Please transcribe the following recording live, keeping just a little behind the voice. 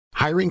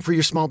Hiring for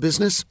your small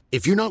business?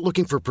 If you're not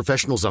looking for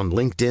professionals on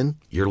LinkedIn,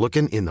 you're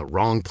looking in the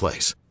wrong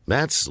place.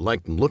 That's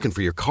like looking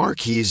for your car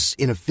keys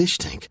in a fish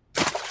tank.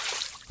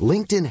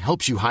 LinkedIn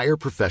helps you hire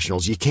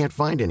professionals you can't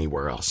find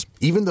anywhere else,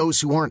 even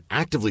those who aren't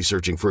actively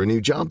searching for a new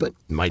job but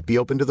might be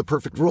open to the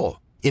perfect role.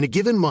 In a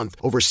given month,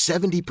 over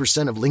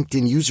 70% of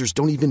LinkedIn users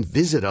don't even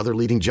visit other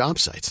leading job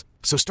sites.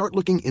 So start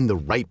looking in the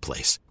right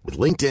place. With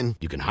LinkedIn,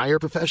 you can hire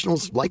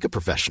professionals like a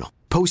professional.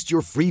 Post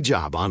your free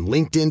job on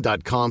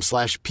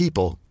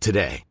linkedin.com/people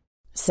today.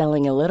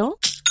 Selling a little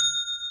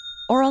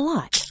or a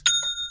lot?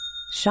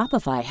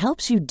 Shopify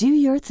helps you do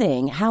your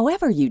thing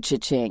however you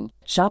cha-ching.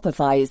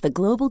 Shopify is the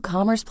global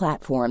commerce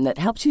platform that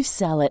helps you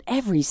sell at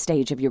every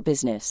stage of your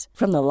business.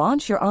 From the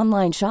launch your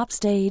online shop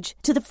stage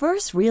to the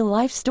first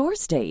real-life store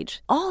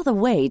stage, all the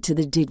way to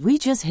the did we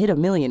just hit a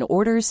million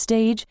orders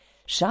stage.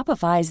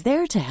 Shopify is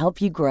there to help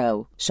you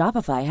grow.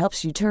 Shopify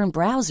helps you turn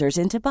browsers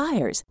into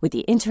buyers with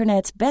the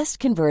internet's best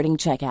converting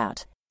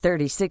checkout.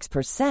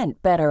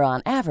 36% better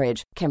on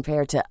average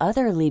compared to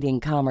other leading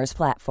commerce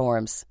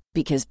platforms.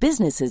 Because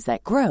businesses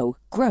that grow,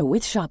 grow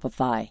with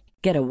Shopify.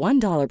 Get a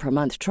 $1 per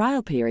month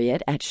trial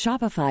period at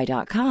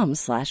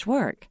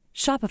shopify.com/work.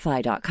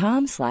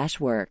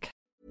 Shopify.com/work.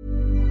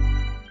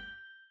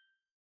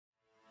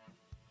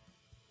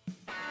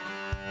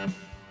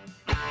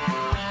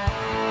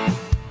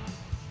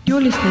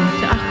 You're listening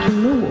to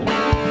Achtung1,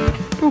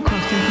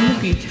 broadcasting from the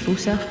beautiful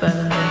South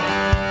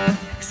Birmingham.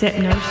 Accept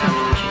no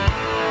substitute.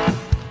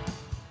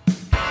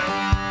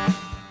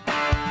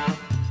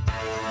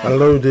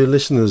 Hello dear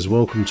listeners,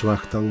 welcome to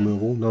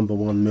Achtung1, number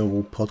one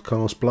Millwall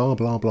podcast, blah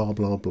blah blah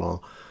blah blah.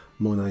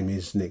 My name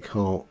is Nick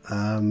Hart.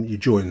 You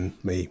join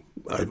me,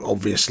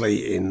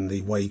 obviously, in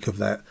the wake of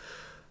that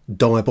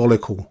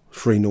diabolical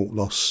 3-0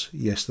 loss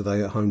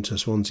yesterday at home to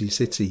Swansea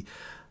City.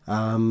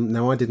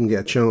 Now, I didn't get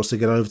a chance to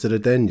get over to the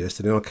Den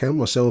yesterday. I count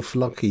myself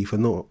lucky for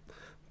not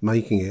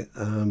making it,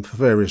 for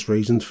various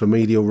reasons, for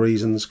medial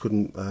reasons.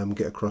 Couldn't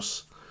get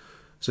across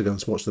to go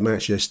and watch the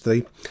match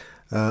yesterday.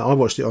 I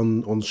watched it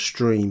on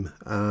stream,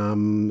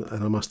 and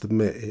I must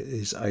admit it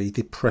is a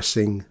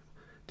depressing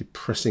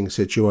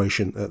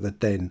situation at the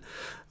Den.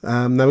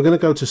 Now we're going to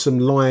go to some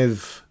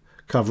live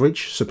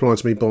coverage supplied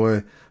to me by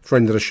a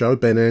friend of the show,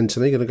 Ben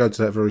Anthony. Going to go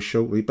to that very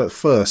shortly. But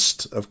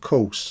first, of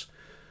course,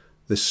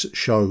 this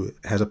show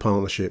has a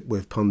partnership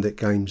with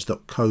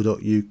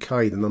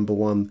punditgames.co.uk, the number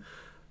one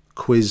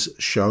quiz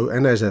show.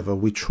 And as ever,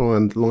 we try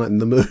and lighten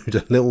the mood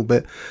a little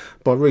bit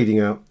by reading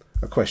out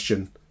a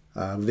question.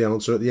 The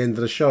answer at the end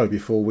of the show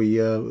before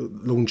we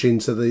launch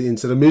into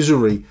the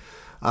misery.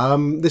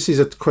 This is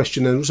a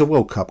question, and it was a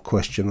World Cup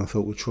question. I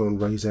thought we'd try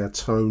and raise our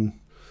tone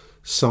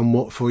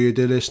somewhat for you,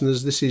 dear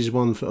listeners. This is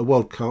one for a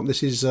World Cup.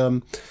 This is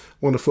one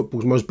of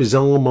football's most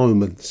bizarre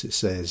moments, it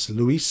says.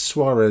 Luis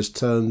Suarez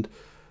turned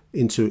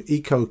into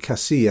Iker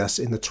Casillas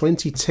in the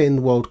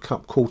 2010 World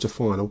Cup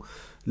quarter-final,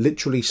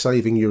 literally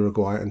saving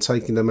Uruguay and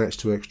taking the match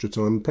to extra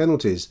time and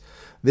penalties.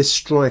 This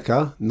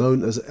striker,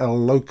 known as El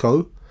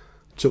Loco,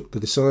 took the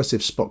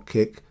decisive spot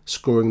kick,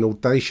 scoring an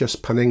audacious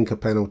Panenka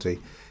penalty.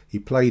 He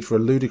played for a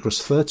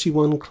ludicrous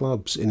 31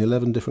 clubs in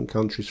 11 different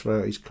countries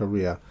throughout his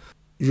career.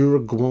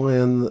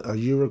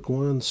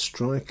 Uruguayan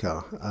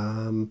striker,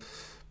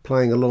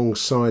 playing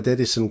alongside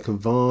Edison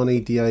Cavani,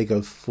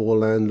 Diego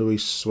Forlan,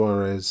 Luis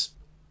Suarez,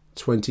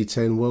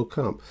 2010 World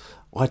Cup.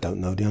 I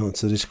don't know the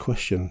answer to this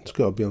question. It's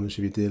got to be honest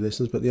with you, dear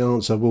listeners, but the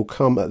answer will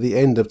come at the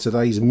end of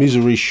today's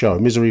Misery Show,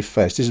 Misery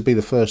Fest. This will be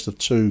the first of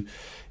two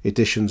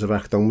editions of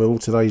Achtung1.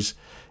 Today's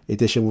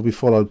edition will be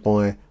followed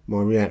by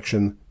my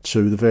reaction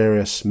to the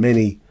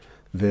many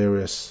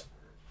various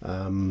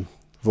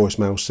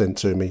voicemails sent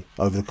to me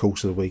over the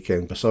course of the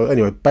weekend. But so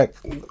anyway, back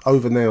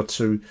over now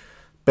to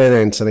Ben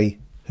Anthony,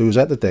 who was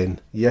at the Den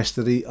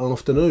yesterday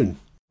afternoon.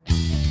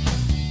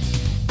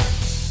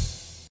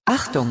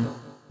 Achtung,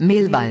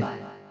 Millwall.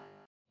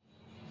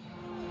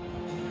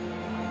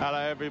 Hello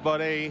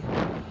everybody,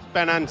 it's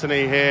Ben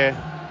Anthony here,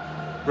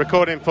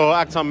 recording for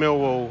Achtung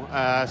Millwall,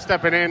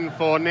 stepping in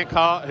for Nick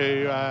Hart,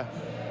 who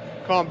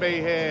can't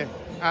be here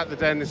at the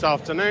Den this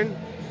afternoon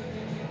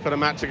for the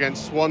match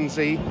against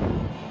Swansea.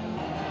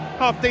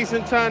 Half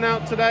decent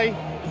turnout today,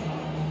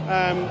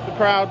 the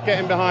crowd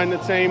getting behind the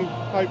team,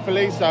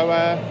 hopefully, so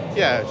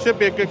yeah, should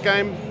be a good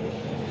game.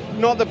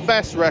 Not the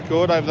best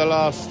record over the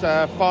last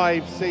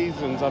 5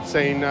 seasons. I've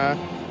seen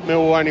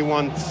Millwall only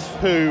won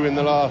 2 in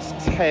the last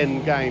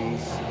 10 games.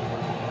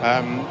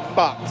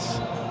 But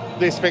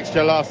this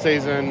fixture last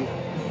season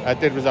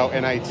did result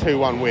in a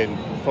 2-1 win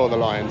for the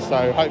Lions.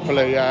 So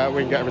hopefully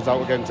we can get a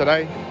result again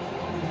today.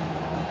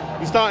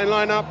 The starting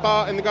lineup,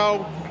 Bart in the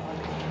goal.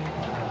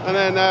 And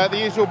then the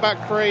usual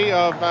back three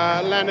of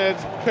Leonard,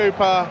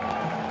 Cooper,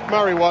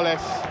 Murray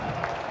Wallace.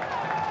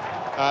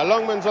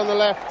 Longman's on the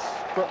left,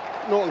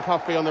 Norton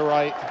Cuffey on the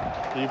right.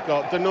 You've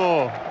got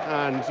Denor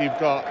and you've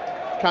got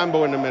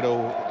Campbell in the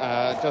middle,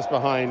 just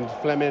behind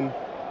Fleming.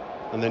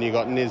 And then you've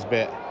got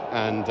Nisbet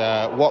and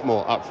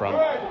Watmore up front.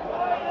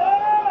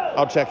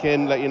 I'll check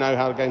in, let you know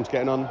how the game's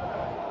getting on.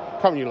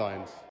 Come on, you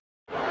Lions.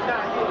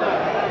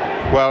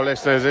 Well,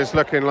 listeners, it's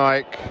looking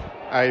like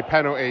a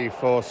penalty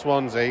for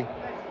Swansea.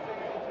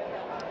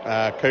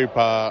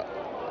 Cooper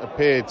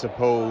appeared to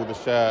pull the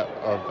shirt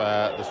of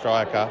the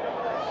striker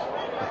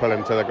and pull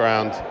him to the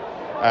ground.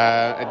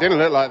 It didn't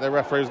look like the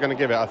referee was going to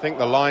give it. I think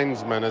the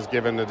linesman has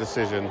given the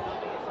decision.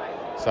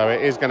 So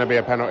it is going to be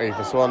a penalty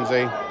for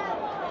Swansea.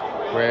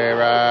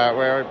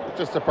 We're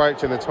just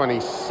approaching the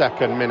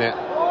 22nd minute.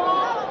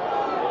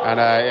 And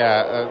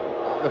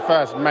the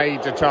first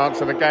major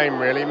chance of the game,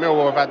 really.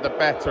 Millwall have had the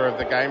better of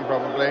the game,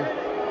 probably.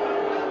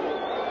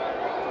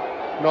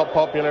 Not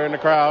popular in the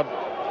crowd.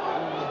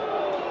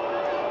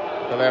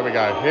 But there we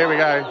go. Here we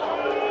go.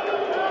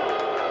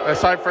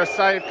 Let's hope for a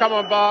save. Come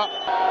on, Bart.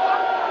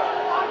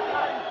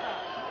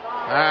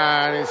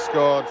 And he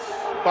scored.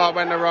 Bart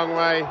went the wrong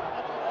way.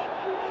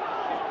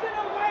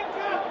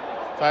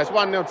 So it's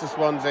 1-0 to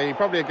Swansea,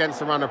 probably against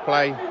the run of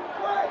play.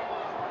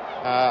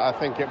 I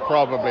think it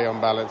probably, on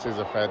balance, is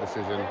a fair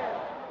decision.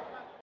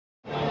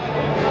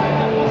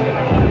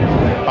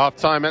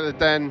 Half-time at the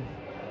Den,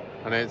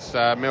 and it's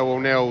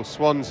Millwall 0,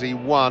 Swansea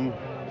 1.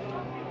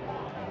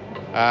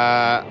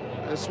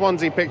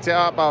 Swansea picked it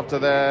up after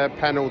their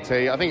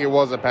penalty. I think it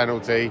was a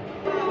penalty.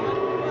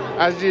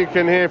 As you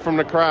can hear from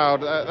the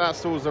crowd, that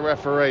stalls the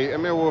referee.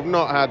 And Millwall have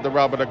not had the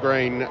rub of the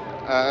green.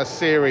 A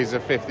series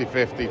of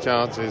 50-50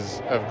 chances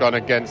have gone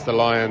against the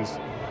Lions.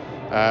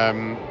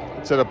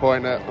 To the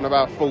point that in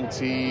about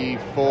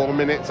 44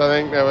 minutes, I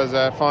think, there was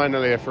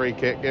finally a free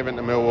kick given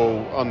to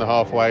Millwall on the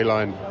halfway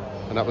line.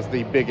 And that was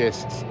the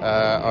biggest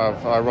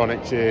of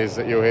ironic cheers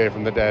that you'll hear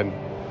from the Den.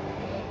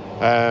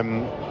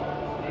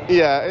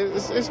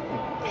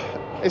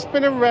 It's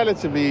been a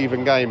relatively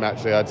even game,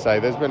 actually, I'd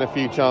say. There's been a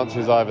few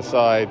chances either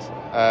side.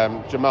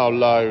 Jamal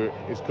Lowe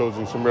is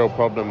causing some real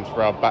problems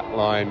for our back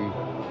line,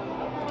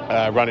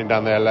 running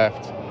down their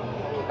left.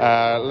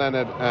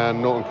 Leonard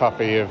and Norton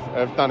Cuffey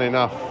have done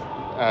enough.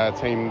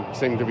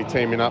 Seem to be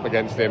teaming up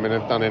against him and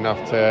have done enough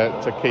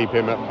to keep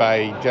him at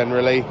bay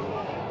generally.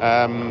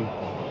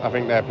 I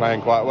think they're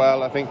playing quite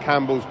well. I think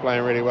Campbell's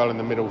playing really well in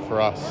the middle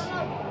for us.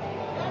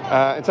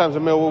 In terms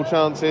of Millwall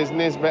chances,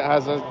 Nisbet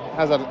has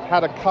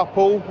had a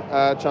couple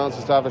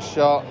chances to have a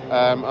shot.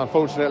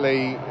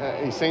 Unfortunately,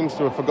 he seems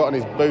to have forgotten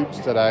his boots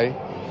today,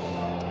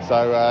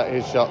 so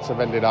his shots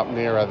have ended up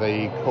nearer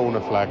the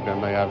corner flag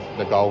than they have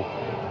the goal.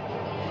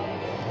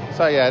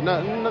 So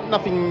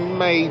nothing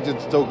major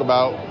to talk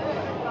about.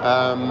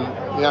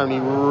 The only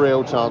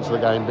real chance of the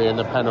game being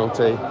the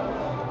penalty.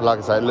 Like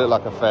I say, it looked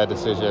like a fair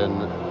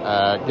decision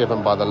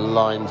given by the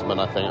linesman,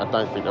 I think. I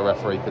don't think the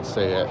referee could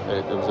see it.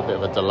 It was a bit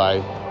of a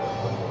delay.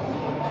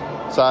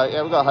 So,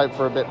 we've got to hope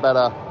for a bit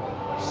better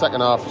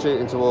second half,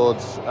 shooting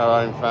towards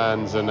our own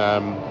fans and,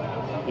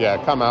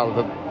 come out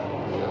with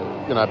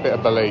a bit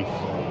of belief.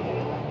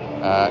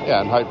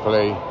 And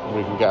hopefully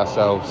we can get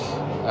ourselves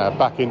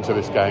back into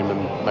this game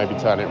and maybe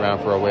turn it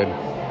round for a win.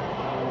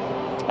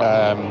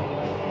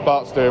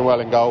 Bart's doing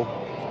well in goal.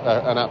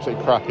 An absolute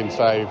cracking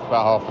save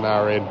about half an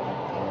hour in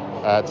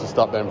to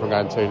stop them from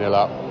going 2-0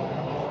 up.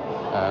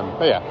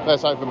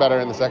 Let's hope for better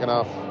in the second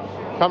half.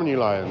 Come on, you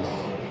Lions.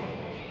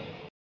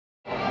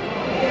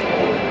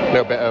 A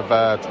little bit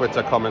of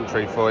Twitter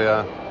commentary for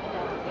you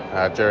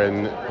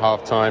during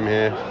half-time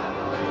here.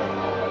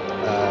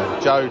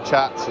 Joe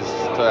Chats is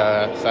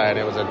saying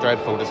it was a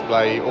dreadful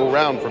display all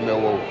round from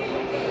Millwall.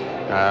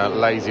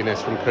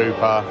 Laziness from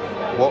Cooper.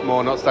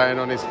 Watmore not staying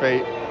on his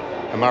feet.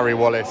 And Murray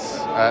Wallace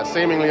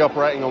seemingly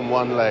operating on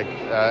one leg.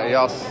 He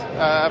asked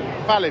a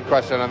valid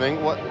question, I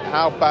think.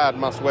 How bad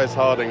must Wes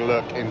Harding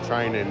look in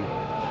training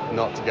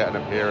not to get an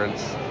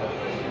appearance?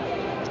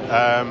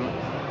 A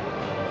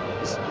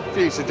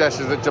few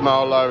suggestions that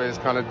Jamal Lowe is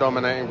kind of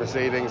dominating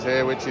proceedings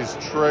here, which is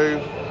true.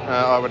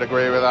 I would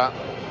agree with that.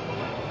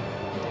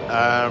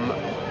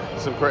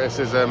 Some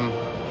criticism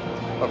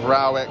of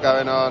Rowett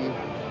going on.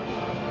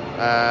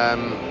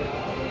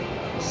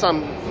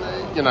 Some,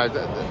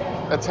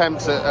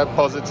 attempts at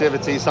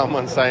positivity.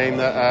 Someone saying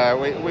that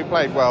we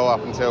played well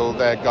up until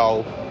their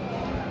goal.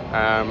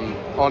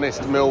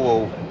 Honest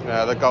Millwall,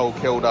 the goal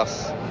killed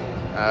us,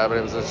 but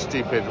it was a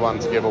stupid one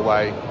to give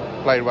away.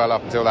 Played well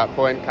up until that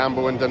point.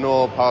 Campbell and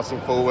Denor passing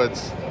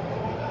forwards.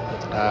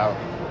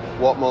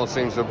 Watmore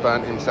seems to have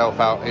burnt himself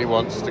out. He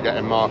wants to get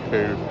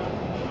Marku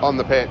on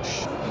the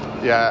pitch.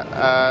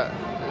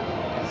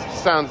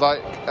 Sounds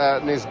like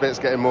Nisbet's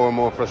getting more and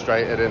more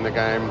frustrated in the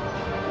game.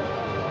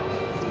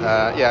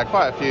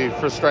 Quite a few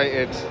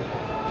frustrated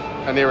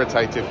and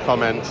irritated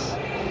comments.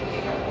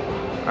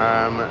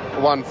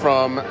 One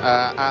from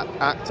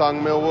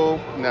Achtung1 Millwall,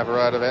 never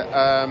heard of it,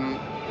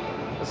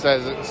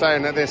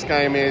 saying that this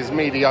game is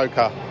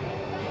mediocre.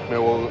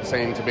 Millwall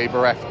seem to be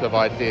bereft of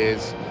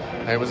ideas.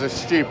 It was a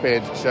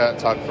stupid shirt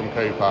tug from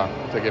Cooper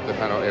to give the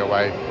penalty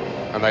away,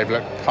 and they've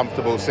looked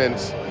comfortable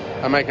since.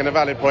 And making a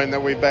valid point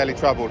that we've barely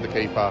troubled the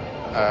keeper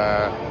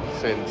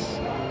since.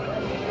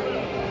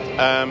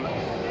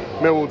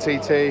 Millwall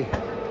TT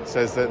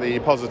says that the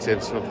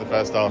positives of the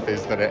first half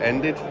is that it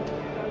ended,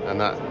 and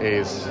that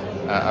is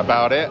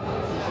about it.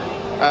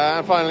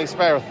 And finally,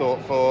 spare a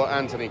thought for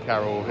Anthony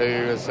Carroll, who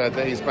has said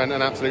that he spent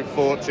an absolute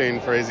fortune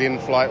for his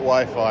in-flight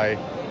Wi-Fi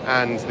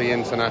and the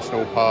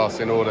international pass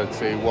in order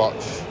to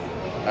watch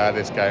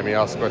this game. He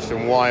asked the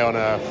question, why on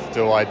earth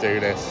do I do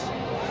this?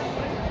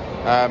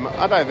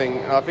 I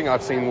think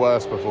I've seen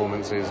worse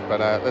performances, but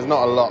there's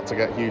not a lot to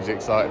get hugely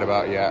excited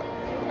about yet.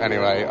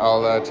 Anyway,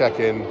 I'll check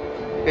in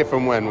if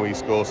and when we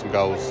score some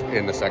goals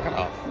in the second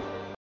half.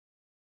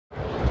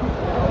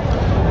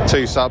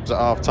 2 subs at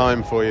half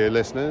time for you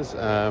listeners.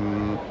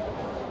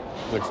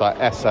 Looks like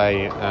Esse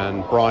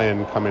and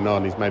Brian coming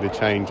on. He's made a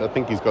change. I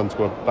think he's gone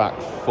to a back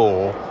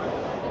 4.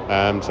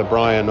 So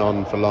Brian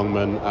on for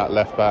Longman at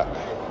left back,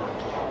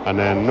 and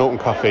then Norton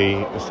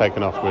Cuffey is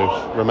taken off with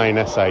Romain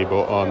Esse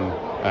brought on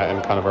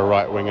in kind of a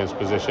right winger's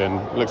position.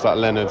 Looks like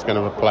Leonard's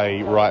going to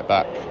play right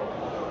back.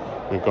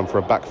 We've gone for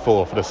a back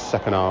 4 for the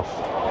second half.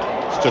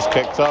 It's just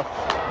kicked off.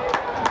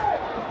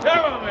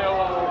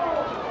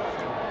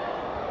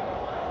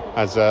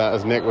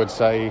 As Nick would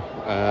say,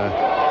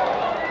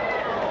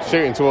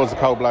 shooting towards the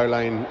cold blow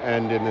lane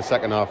end in the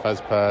second half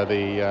as per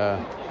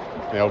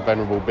the old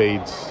Venerable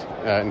Bede's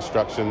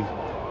instruction.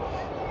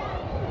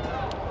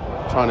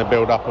 Trying to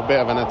build up a bit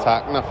of an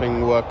attack.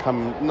 Nothing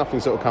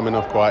sort of coming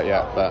off quite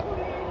yet, but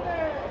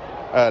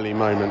early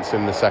moments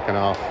in the second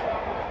half.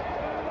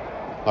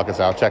 Like I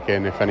say, I'll check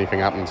in if anything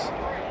happens.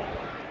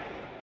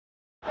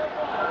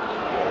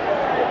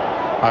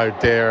 Oh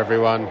dear,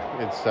 everyone.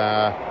 It's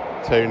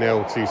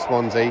 2-0 to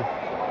Swansea.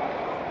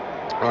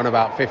 We're on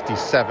about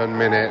 57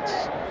 minutes,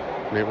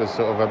 and it was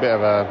sort of a bit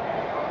of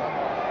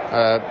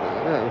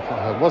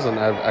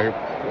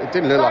it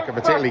didn't look like a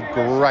particularly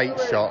great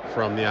shot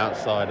from the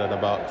outside of the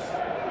box.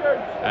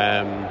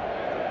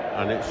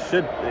 And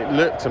it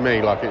looked to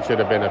me like it should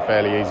have been a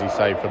fairly easy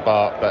save for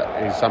Bart, but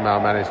he somehow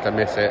managed to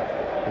miss it.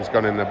 It's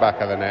gone in the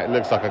back of the net. It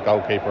looks like a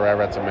goalkeeper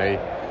error to me.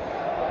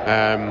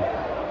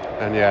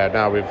 And yeah,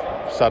 now we've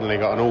suddenly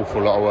got an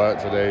awful lot of work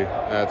to do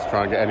to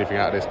try and get anything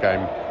out of this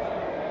game.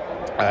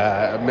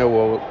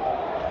 Millwall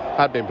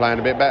had been playing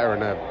a bit better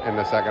in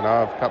the second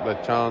half. A couple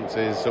of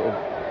chances, sort of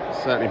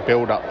certainly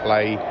build-up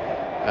play,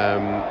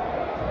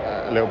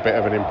 a little bit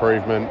of an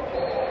improvement.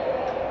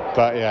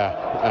 But yeah,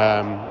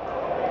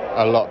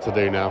 a lot to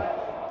do now.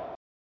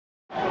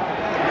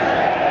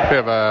 Bit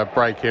of a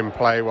break in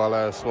play while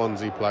a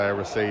Swansea player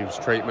receives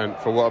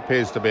treatment for what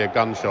appears to be a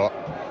gunshot.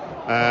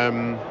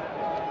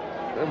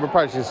 We're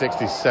approaching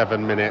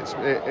 67 minutes.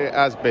 It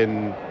has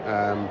been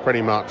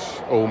pretty much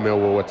all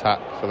Millwall attack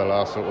for the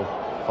last sort of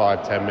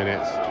 5-10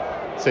 minutes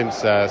since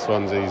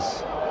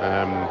Swansea's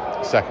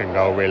second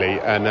goal, really.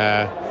 And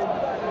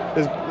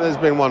there's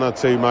been 1 or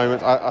 2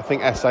 moments. I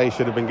think Esse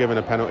should have been given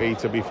a penalty,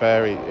 to be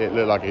fair. It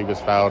looked like he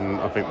was fouled,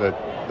 and I think the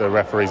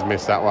referees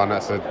missed that one.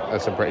 That's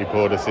a pretty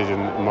poor decision,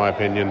 in my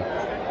opinion.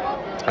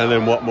 And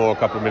then Watmore, a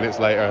couple of minutes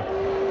later,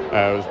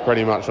 was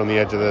pretty much on the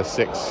edge of the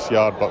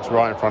 6-yard box,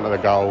 right in front of the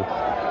goal.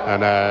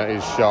 And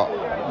his shot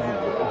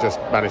just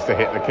managed to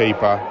hit the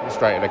keeper,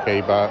 straight at the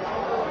keeper.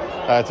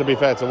 To be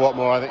fair to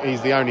Watmore, I think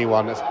he's the only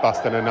one that's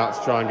busting a nut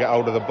to try and get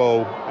hold of the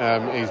ball.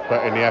 He's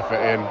putting the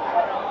effort in.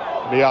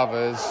 The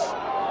others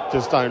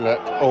just don't look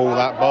all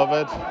that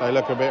bothered. They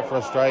look a bit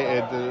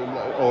frustrated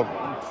or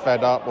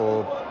fed up,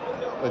 or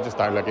they just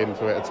don't look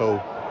into it at all.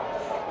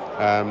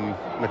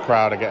 The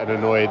crowd are getting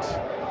annoyed.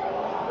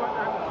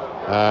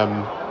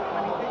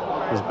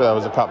 There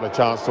was a couple of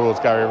chances towards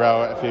Gary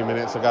Rowett a few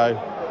minutes ago.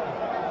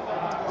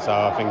 So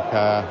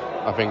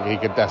I think he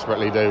could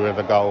desperately do with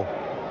a goal,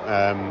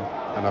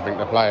 and I think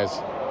the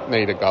players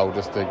need a goal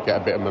just to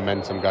get a bit of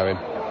momentum going.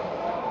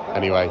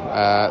 Anyway,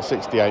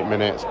 68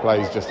 minutes,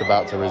 play's just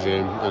about to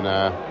resume, and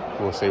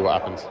we'll see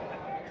what happens.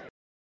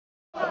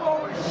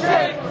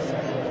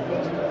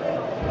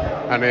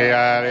 And the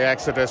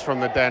exodus from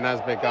the den has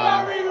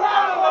begun.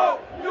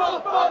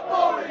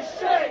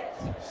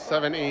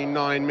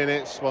 79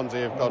 minutes,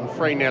 Swansea have gone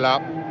 3-0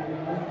 up.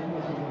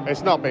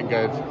 It's not been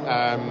good.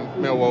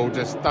 Millwall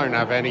just don't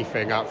have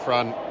anything up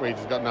front. We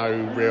just got no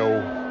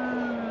real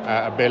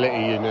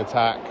ability in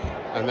attack,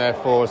 and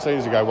therefore, as soon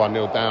as you go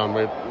 1-0 down,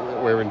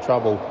 we're in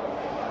trouble.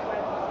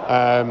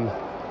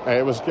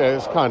 It was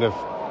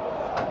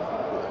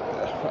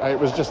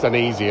just an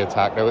easy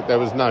attack. There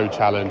was no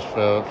challenge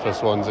for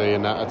Swansea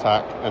in that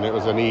attack, and it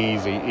was an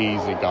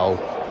easy goal.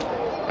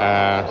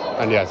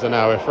 And yeah, so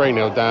now we're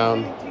 3-0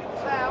 down.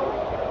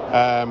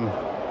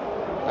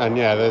 And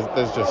yeah,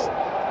 there's just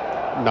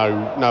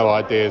no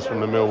ideas from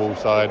the Millwall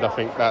side. I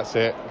think that's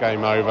it.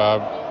 Game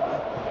over.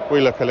 We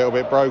look a little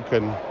bit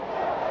broken,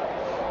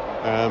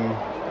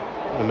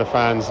 and the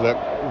fans look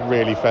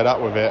really fed up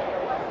with it.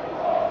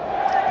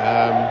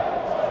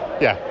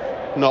 Yeah,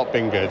 not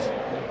been good.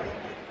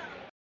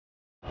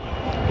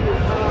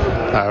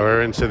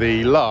 We're into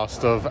the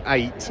last of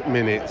 8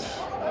 minutes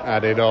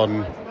added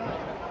on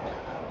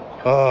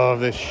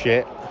of this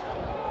shit.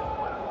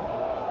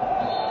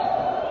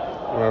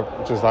 We're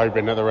just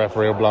hoping that the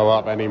referee will blow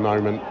up any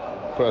moment,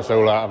 put us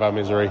all out of our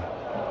misery.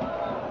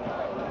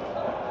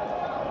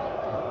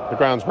 The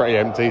ground's pretty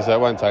empty, so it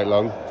won't take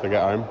long to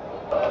get home.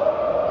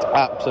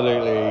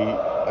 Absolutely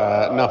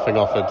nothing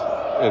offered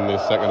in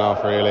this second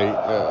half, really.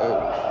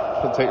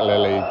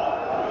 Particularly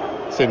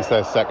since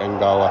their second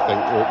goal. I think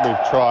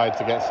we've tried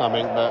to get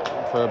something, but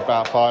for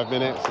about 5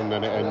 minutes, and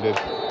then it ended.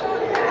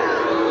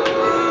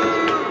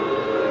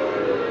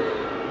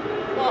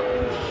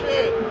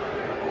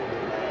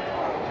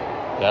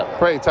 Yeah,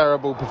 pretty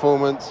terrible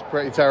performance,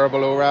 pretty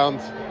terrible all round.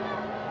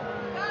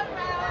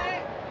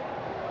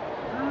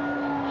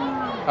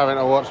 Having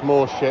to watch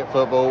more shit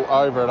football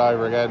over and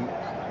over again.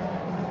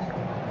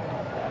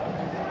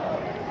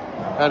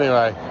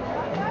 Anyway,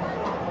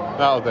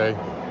 that'll do.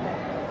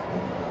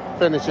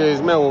 Finishes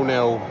Millwall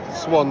 0,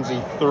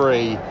 Swansea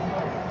 3,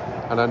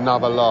 and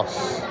another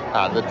loss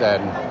at the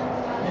Den.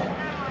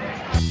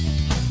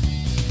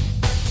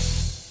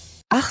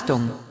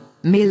 Achtung,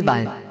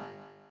 Millwall.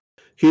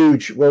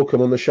 Huge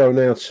welcome on the show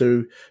now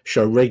to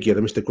show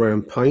regular Mr.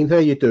 Graham Payne. How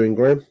you doing,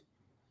 Graham?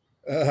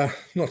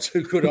 Not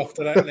too good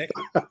after that, Nick.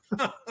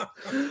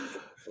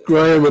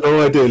 Graham and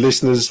I, dear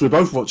listeners, we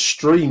both watched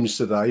streams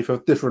today for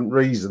different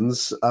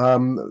reasons.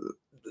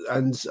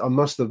 And I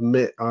must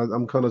admit,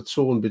 I'm kind of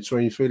torn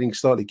between feeling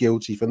slightly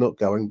guilty for not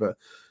going, but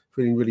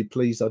feeling really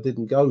pleased I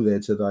didn't go there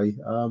today.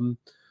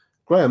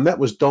 Graham, that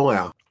was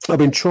dire. I've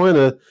been trying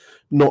to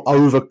not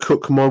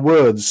overcook my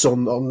words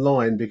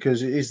online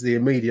because it is the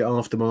immediate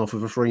aftermath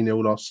of a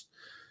 3-0 loss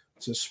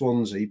to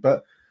Swansea.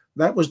 But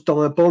that was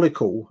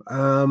diabolical.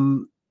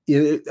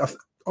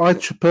 I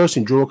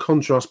personally draw a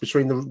contrast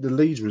between the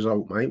Leeds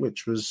result, mate,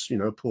 which was,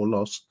 a poor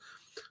loss,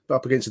 but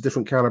up against a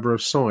different calibre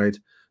of side,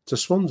 to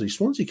Swansea.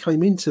 Swansea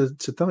came into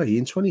today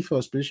in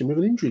 21st position with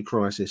an injury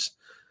crisis.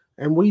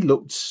 And we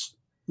looked,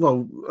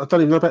 well, I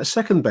don't even know about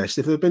second best.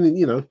 If they'd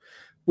been,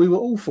 we were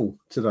awful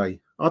today.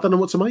 I don't know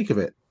what to make of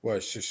it. Well,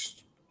 it's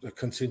just a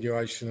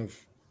continuation of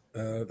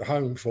the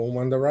home form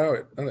under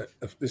Rowett, isn't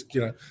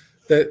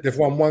it? They've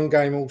won one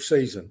game all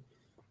season.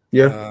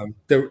 Yeah.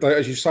 They,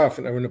 as you say, I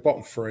think they were in the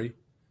bottom three,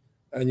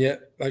 and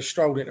yet they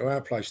strolled into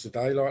our place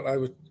today like they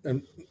were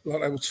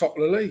top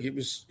of the league. It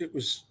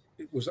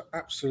was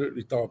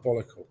absolutely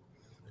diabolical.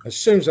 As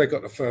soon as they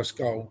got the first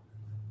goal,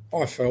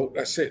 I felt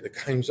that's it. The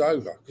game's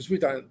over because we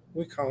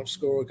can't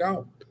score a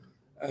goal.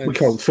 And we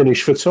can't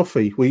finish for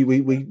toffee.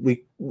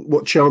 We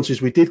what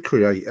chances we did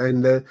create,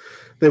 and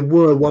there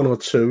were one or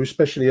two,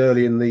 especially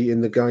early in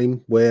the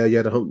game, where you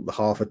had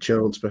half a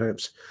chance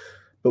perhaps,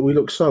 but we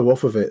looked so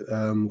off of it,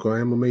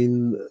 Graham. I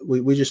mean,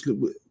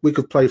 we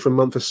could play for a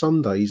month of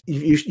Sundays.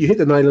 You hit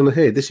the nail on the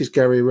head. This is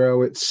Gary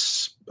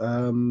Rowett's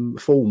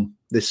form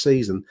this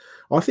season.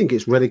 I think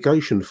it's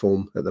relegation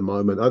form at the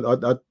moment.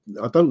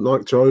 I don't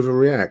like to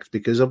overreact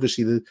because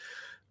obviously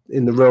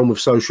in the realm of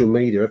social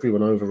media,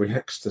 everyone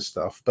overreacts to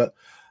stuff. But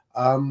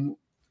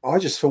I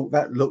just thought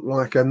that looked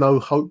like a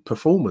no-hope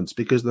performance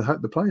because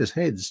the players'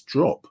 heads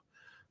drop.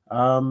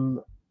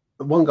 One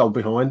goal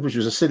behind, which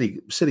was a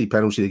silly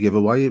penalty to give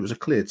away. It was a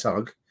clear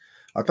tug.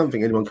 I don't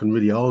think anyone can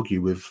really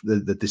argue with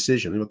the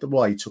decision.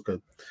 Why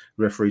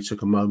referee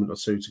took a moment or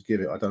two to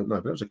give it, I don't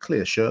know. But it was a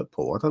clear shirt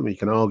pull. I don't think you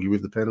can argue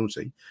with the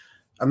penalty.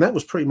 And that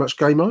was pretty much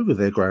game over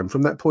there, Graham,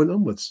 from that point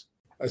onwards.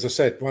 As I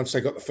said, once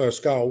they got the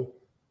first goal,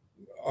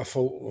 I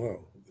thought,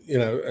 well,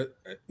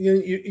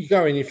 you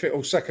go in, you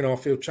think, second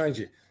half he'll change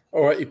it.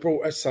 All right, he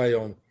brought Essay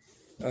on,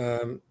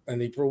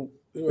 and he brought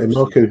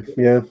Marku,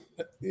 yeah.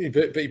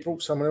 But he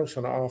brought someone else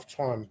on at half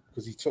time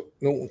because he took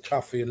Norton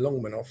Cuffy and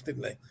Longman off,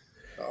 didn't he?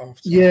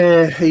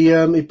 Yeah,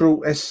 he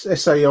brought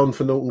Essay on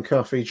for Norton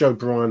Cuffy, Joe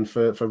Bryan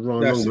for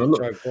Ryan Longman.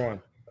 Joe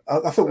Bryan.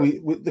 I thought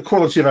the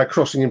quality of our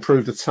crossing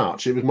improved a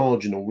touch. It was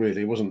marginal,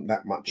 really. It wasn't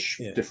that much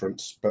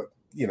difference, but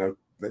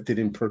that did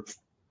improve.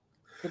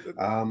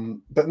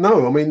 But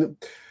no, I mean,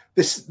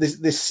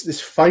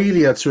 this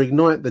failure to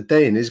ignite the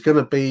Den is going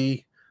to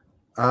be.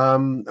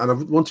 And I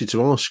wanted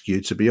to ask you,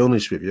 to be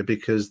honest with you,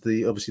 because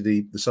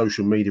obviously the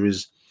social media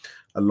is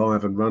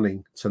alive and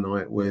running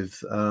tonight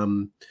with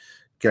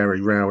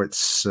Gary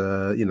Rowett's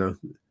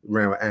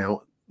Rowett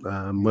out.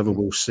 Whether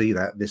we'll see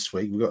that this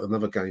week. We've got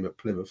another game at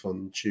Plymouth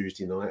on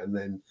Tuesday night and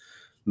then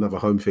another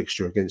home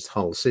fixture against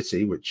Hull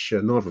City, which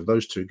neither of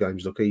those two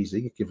games look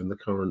easy given the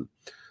current,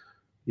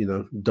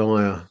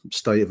 dire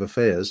state of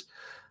affairs.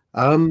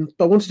 But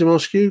I wanted to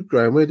ask you,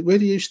 Graham, where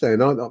do you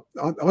stand?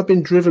 I've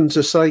been driven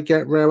to say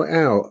get Rowett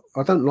out.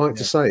 I don't like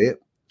to say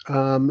it.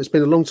 It's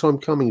been a long time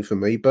coming for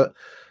me, but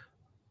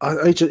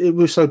it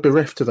was so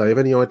bereft today of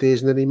any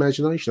ideas and any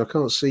imagination. I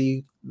can't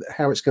see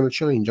how it's going to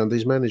change under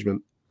his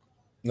management.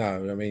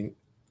 No, I mean,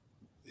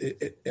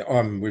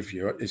 I'm with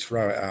you. It's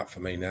Rowett out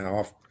for me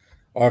now.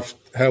 I've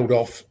held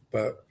off,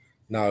 but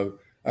no.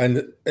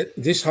 And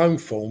this home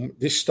form,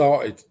 this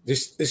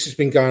has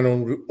been going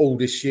on all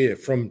this year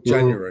from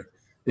January.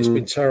 It's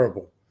been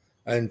terrible.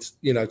 And,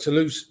 to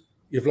lose,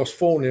 you've lost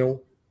 4-0,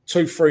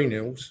 2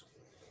 3-0s.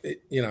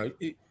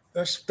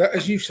 That's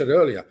as you said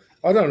earlier.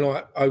 I don't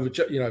like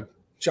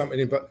jumping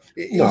in, but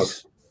it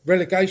is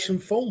relegation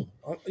form.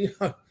 Well, it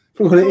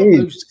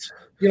is.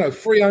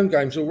 3 home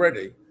games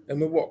already, and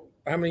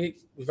how many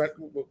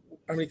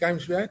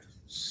games we had?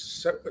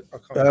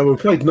 We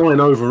played 9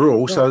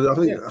 overall, so I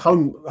think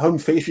home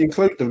fit, if you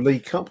include the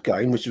League Cup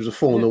game, which was a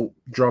 4-0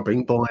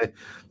 drubbing by,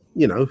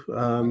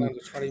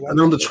 an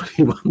under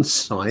 21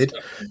 side.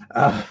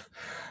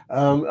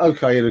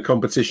 Okay, in a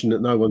competition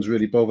that no one's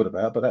really bothered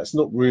about, but that's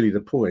not really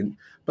the point.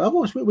 But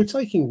otherwise, we're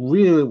taking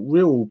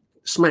real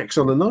smacks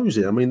on the nose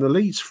here. I mean, the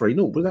Leeds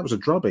 3-0, but that was a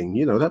drubbing.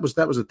 That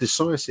was a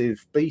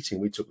decisive beating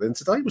we took then.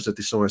 Today was a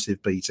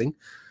decisive beating.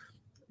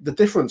 The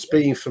difference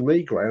being for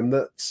me, Graham,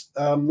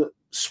 that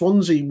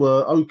Swansea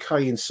were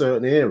okay in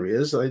certain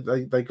areas.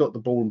 They got the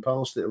ball and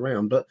passed it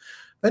around, but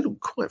they look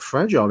quite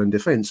fragile in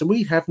defence, and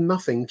we have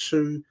nothing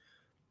to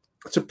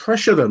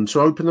pressure them,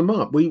 to open them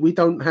up. We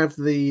don't have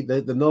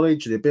the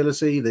knowledge, the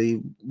ability,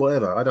 the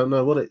whatever. I don't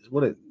know what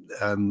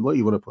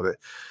you want to put it,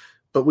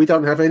 but we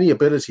don't have any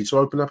ability to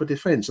open up a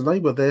defence, and they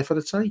were there for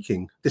the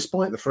taking,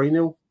 despite the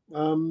 3-0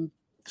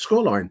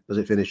 scoreline as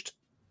it finished.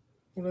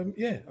 Well,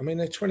 yeah, I mean,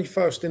 they're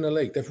 21st in the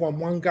league. They've won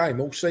one game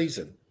all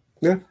season.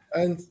 Yeah,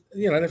 and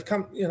they've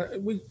come.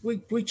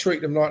 We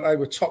treat them like they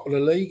were top of the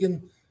league,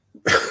 and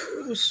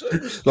it was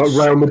like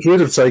Real Madrid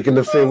have taken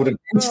the field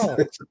against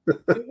it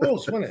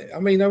was, wasn't it? I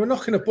mean, they were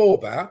knocking the ball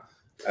about,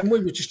 and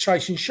we were just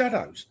chasing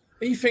shadows.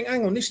 And you think,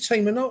 hang on, this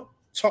team are not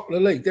top of the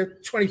league; they're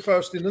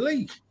 21st in the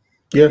league.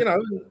 Yeah,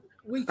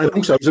 and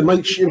also it was a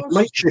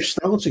makeshift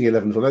starting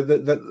 11.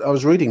 I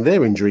was reading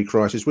their injury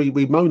crisis. We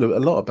moan a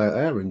lot about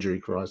our injury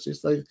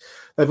crisis.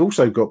 They've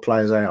also got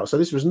players out, so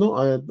this was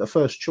not a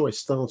first choice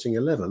starting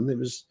 11. It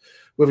was,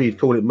 whether you'd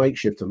call it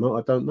makeshift or not,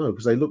 I don't know,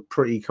 because they look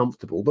pretty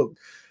comfortable. But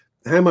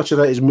how much of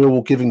that is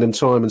Millwall giving them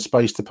time and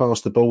space to pass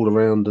the ball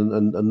around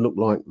and look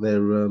like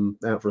they're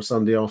out for a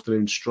Sunday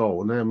afternoon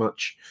stroll, and how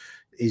much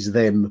is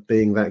them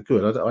being that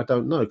good? I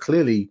don't know.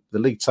 Clearly, the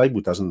league table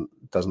doesn't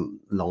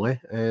lie,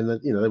 and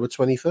they were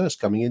 21st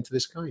coming into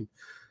this game.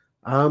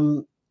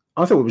 I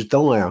thought it was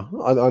dire.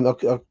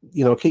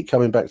 I keep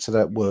coming back to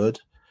that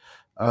word,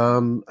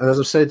 and as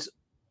I've said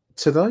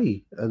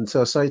today, and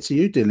so I say to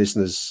you, dear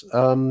listeners,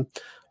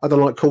 I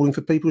don't like calling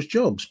for people's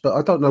jobs, but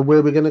I don't know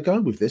where we're going to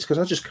go with this, because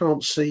I just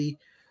can't see.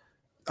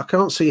 I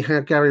can't see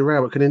how Gary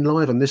Rowett can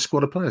enliven this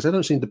squad of players. They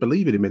don't seem to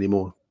believe in him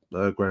anymore,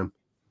 Graham.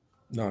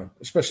 No,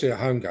 especially at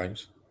home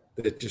games.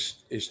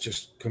 It's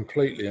just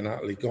completely and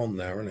utterly gone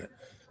there, isn't it?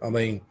 I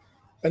mean,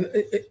 and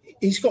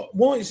he's got.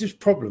 What is his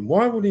problem?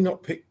 Why would he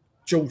not pick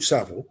George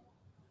Saville?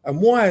 And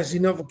why has he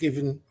never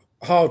given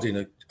Harding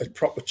a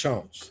proper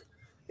chance?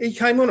 He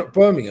came on at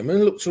Birmingham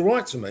and looked all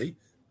right to me.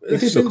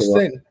 Since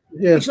then,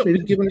 he's not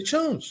been given a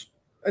chance.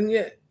 And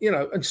yet,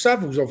 and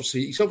Saville's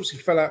he's obviously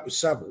fell out with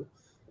Saville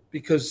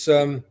because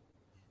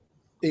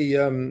he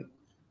don't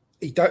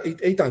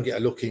get a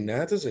look in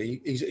now, does he?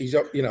 He's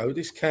up,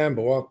 this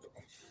Campbell,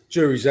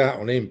 jury's out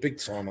on him big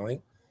time, I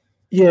think.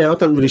 Yeah, I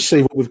don't really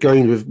see what we've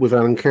gained with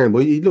Alan Campbell.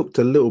 He looked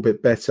a little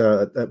bit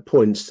better at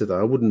points today.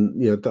 I wouldn't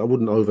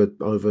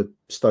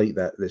overstate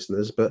that,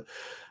 listeners, but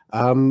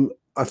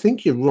I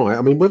think you're right.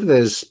 I mean, whether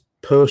there's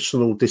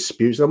personal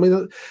disputes, I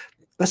mean,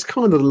 that's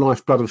kind of the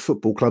lifeblood of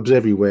football clubs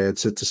everywhere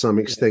to some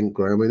extent,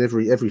 Graham. I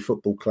mean, every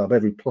football club,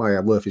 every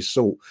player worth his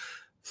salt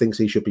thinks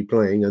he should be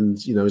playing, and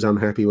is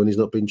unhappy when he's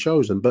not been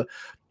chosen. But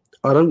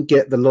I don't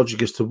get the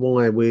logic as to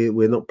why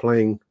we're not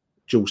playing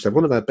Jules.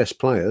 One of our best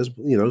players, has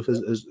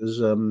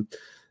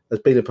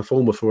been a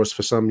performer for us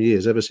for some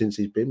years, ever since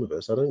he's been with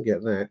us. I don't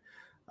get that.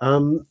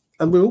 And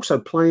we're also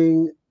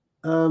playing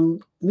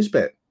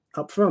Nisbet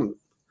up front,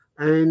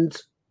 and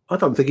I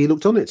don't think he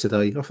looked on it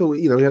today. I thought,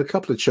 he had a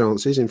couple of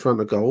chances in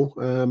front of goal.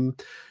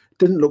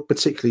 Didn't look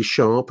particularly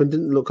sharp and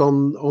didn't look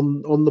on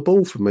the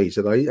ball for me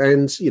today.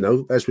 And,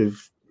 as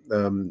we've,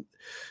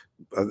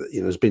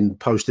 has been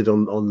posted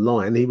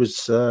online, he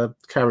was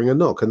carrying a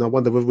knock. And I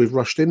wonder whether we've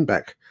rushed him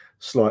back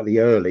slightly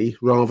early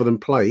rather than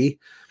play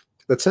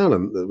the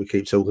talent that we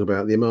keep talking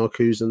about, the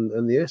Amarkus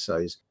and the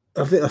Essays.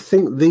 I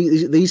think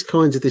these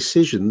kinds of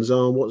decisions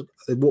are what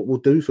will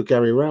do for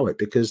Gary Rowett,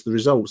 because the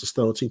results are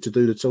starting to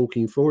do the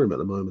talking for him at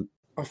the moment.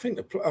 I think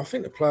the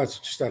players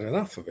have just had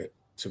enough of it,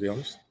 to be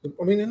honest.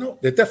 I mean,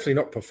 they're definitely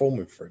not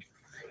performing for him.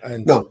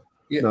 And no,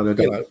 they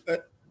don't.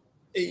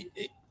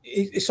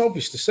 It's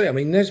obvious to see. I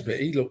mean, Nisbet,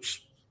 he looks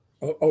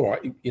all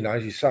right.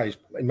 As you say,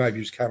 maybe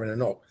he was carrying a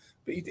knock,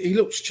 but he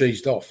looks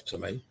cheesed off to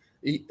me.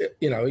 He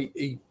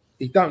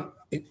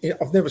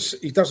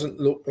doesn't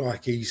look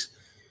like he's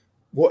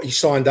what he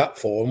signed up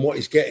for, and what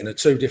he's getting are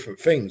two different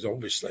things,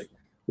 obviously.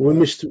 Well,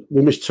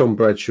 we missed Tom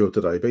Bradshaw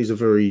today, but he's a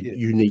very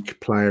unique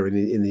player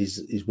in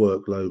his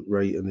workload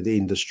rate and the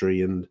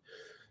industry, and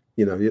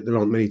there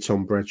aren't many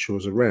Tom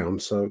Bradshaws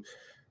around. So,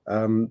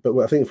 but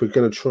I think if we're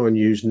going to try and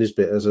use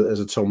Nisbet as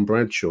a Tom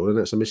Bradshaw, then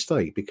that's a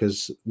mistake,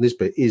 because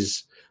Nisbet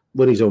is,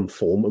 when he's on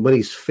form and when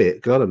he's fit,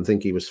 because I don't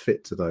think he was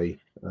fit today,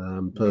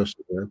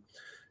 personally.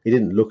 He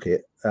didn't look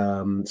it.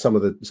 Some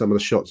of the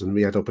shots, and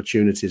we had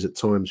opportunities at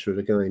times through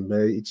the game,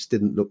 it just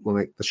didn't look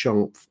like the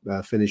sharp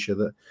finisher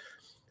that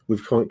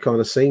we've kind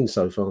of seen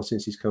so far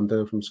since he's come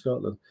down from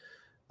Scotland.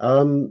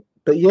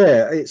 But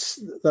yeah, it's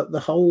the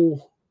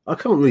whole. I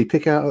can't really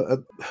pick out. I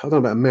don't know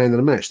about a man in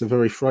a match. The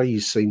very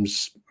phrase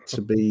seems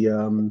to be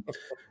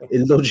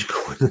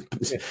illogical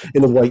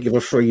in the wake of a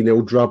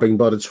 3-0 drubbing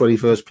by the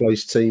 21st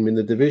place team in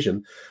the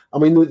division. I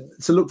mean,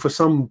 to look for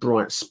some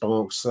bright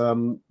sparks,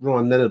 Ryan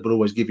Leonard would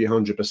always give you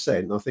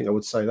 100%. I think I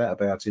would say that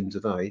about him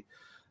today.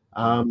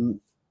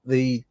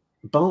 The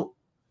Bart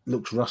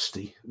looks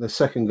rusty. The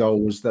second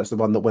goal that's the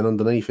one that went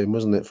underneath him,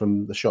 wasn't it?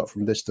 From the shot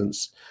from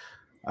distance.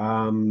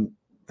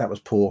 That was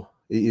poor.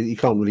 You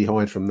can't really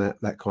hide from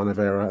that kind of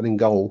error. And in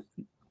goal,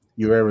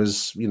 your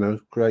errors,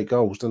 create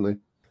goals, don't they?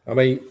 I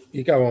mean,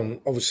 you go on.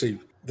 Obviously,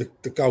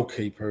 the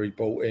goalkeeper he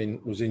brought in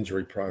was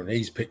injury prone.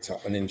 He's picked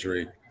up an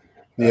injury.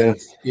 Yeah. And,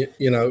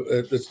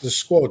 the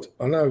squad.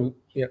 I know.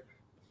 Yeah,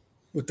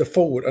 with the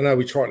forward, I know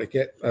we tried to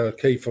get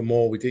Kiefer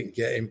Moore. We didn't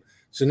get him.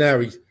 So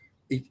now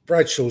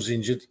Bradshaw's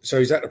injured. So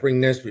he's had to bring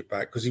Nesbitt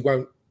back because he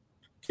won't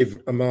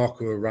give a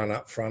marker a run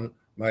up front.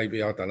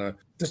 Maybe, I don't know.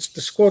 The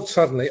squad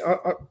suddenly, I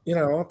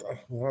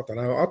don't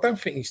know. I don't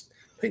think he's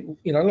people.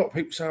 A lot of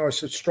people say, "Oh,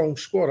 it's a strong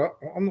squad."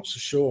 I'm not so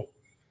sure.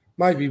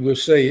 Maybe we'll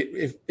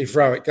see if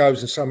Rowett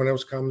goes and someone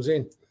else comes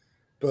in.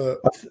 But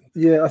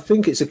I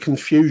think it's a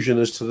confusion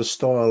as to the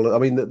style. I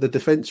mean, the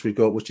defence we've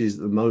got, which is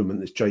at the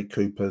moment, is Jake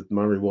Cooper,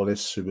 Murray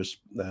Wallace, who was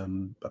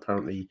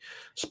apparently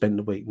spent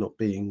the week not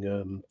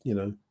being,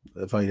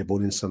 available,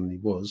 and then suddenly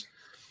was.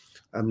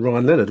 And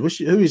Ryan Leonard,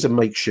 who is a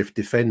makeshift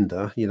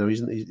defender, he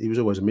was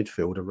always a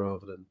midfielder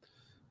rather than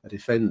a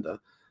defender.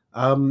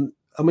 There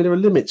are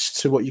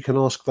limits to what you can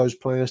ask those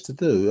players to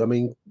do. I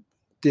mean,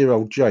 dear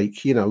old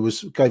Jake,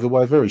 gave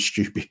away a very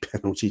stupid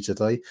penalty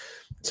today,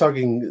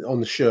 tugging on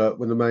the shirt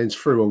when the man's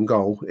through on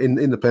goal in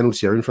the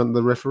penalty area in front of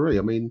the referee.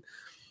 I mean,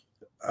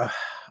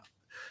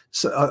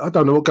 so I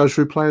don't know what goes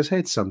through players'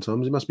 heads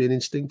sometimes. It must be an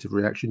instinctive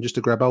reaction just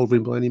to grab hold of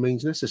him by any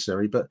means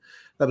necessary. But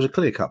that was a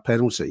clear-cut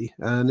penalty,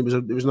 and it was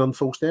an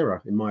unforced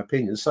error, in my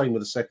opinion. Same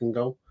with the second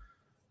goal,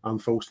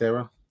 unforced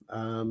error.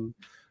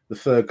 The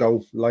third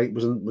goal late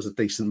was a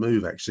decent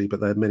move, actually,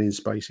 but they had men in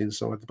space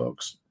inside the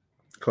box,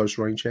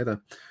 close-range header,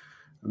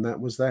 and that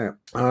was that.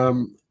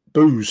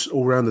 Boos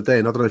all around the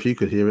den. I don't know if you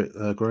could hear it,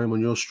 Graham,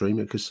 on your stream.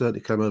 It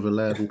certainly came over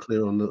loud and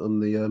clear on the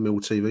Mill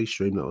TV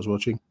stream that I was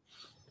watching.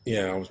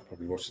 Yeah, I was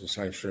probably watching the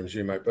same stream as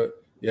you, mate. But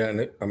yeah, and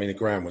the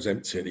ground was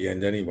empty at the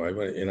end anyway.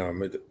 But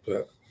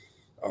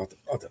I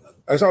don't know.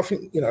 As I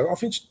think, I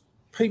think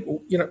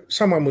people,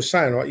 someone was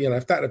saying, like,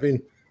 if that had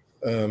been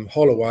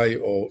Holloway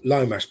or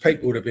Lomas,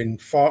 people would have been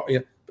far.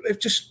 But they've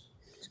just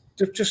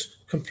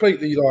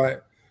completely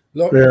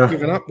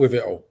given up with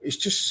it all. It's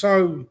just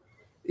so.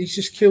 He's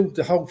just killed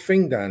the whole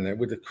thing down there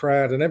with the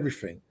crowd and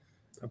everything.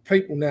 And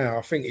people now,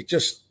 I think he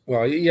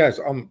has.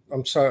 I'm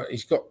so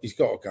he's got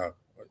to go.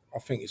 I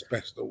think it's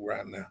best all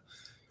round now.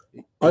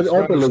 I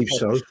believe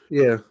so.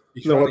 Yeah,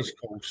 he's run his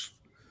course,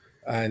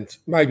 and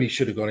maybe he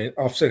should have gone in.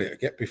 I've said it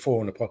again before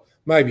in the pod.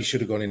 Maybe he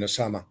should have gone in the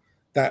summer.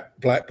 That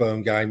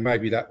Blackburn game,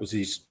 maybe that was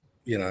his,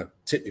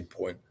 tipping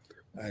point.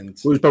 And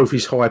it was both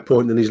his high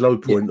point and his low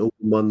point, all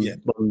in one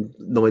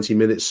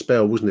 90-minute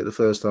spell, wasn't it? The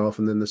first half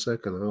and then the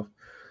second half.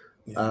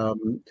 Yeah.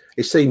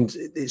 It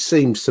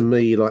seems to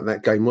me like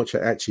that game watch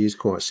actually is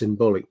quite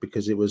symbolic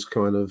because it was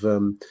kind of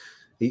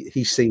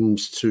he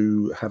seems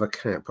to have a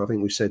cap. I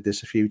think we've said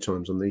this a few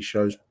times on these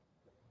shows,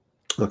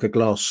 like a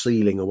glass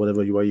ceiling or whatever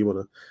way you want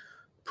to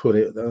put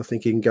it. I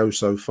think he can go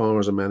so far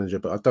as a manager,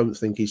 but I don't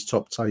think he's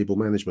top table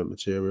management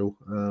material.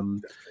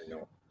 Definitely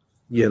not.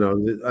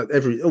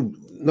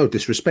 No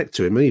disrespect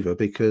to him either,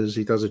 because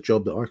he does a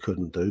job that I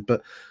couldn't do.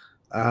 But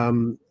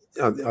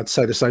I'd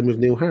say the same with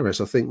Neil Harris.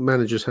 I think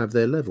managers have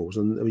their levels,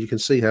 and you can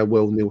see how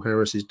well Neil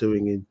Harris is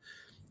doing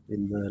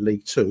in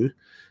League Two.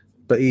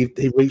 But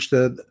he reached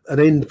an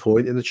end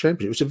point in the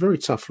Championship. It was a very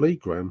tough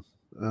league, Graham.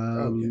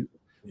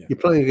 You're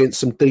playing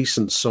against some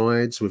decent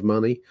sides with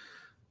money,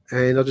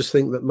 and I just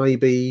think that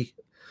maybe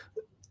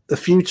a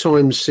few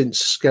times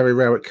since Gary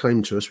Rowett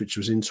came to us, which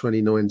was in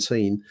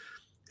 2019,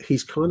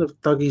 he's kind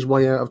of dug his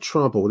way out of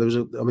trouble. There was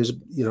I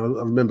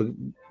remember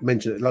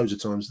mentioning it loads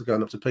of times,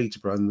 going up to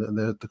Peterborough and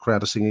the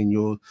crowd are singing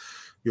your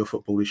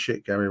football is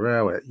shit, Gary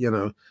Rowett.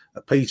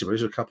 At Peterborough,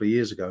 it was a couple of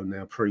years ago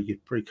now,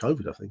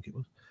 pre-COVID, I think it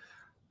was.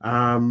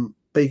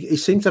 But he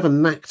seems to have a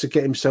knack to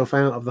get himself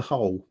out of the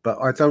hole. But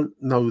I don't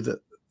know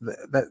that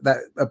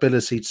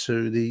ability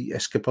to the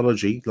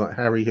escapology, like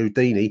Harry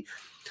Houdini.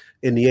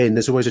 In the end,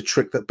 there's always a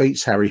trick that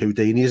beats Harry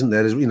Houdini, isn't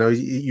there?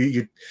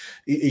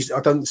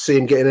 I don't see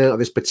him getting out of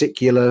this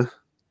particular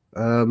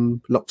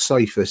locked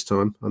safe this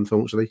time,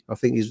 unfortunately. I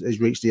think he's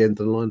reached the end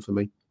of the line for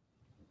me.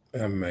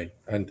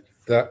 And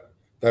that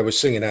they were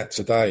singing that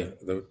today,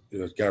 the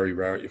Gary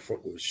Rowett, your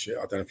football is shit.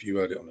 I don't know if you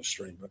heard it on the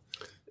stream, but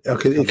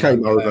it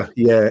came over.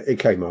 Yeah, it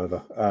came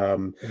over.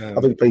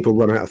 I think people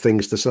run out of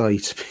things to say,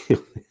 to be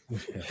honest.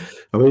 Yeah.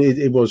 I mean,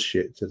 it was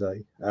shit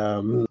today.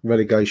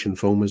 Relegation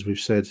form, as we've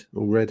said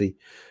already.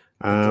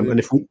 And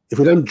if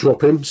we don't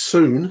drop him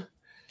soon,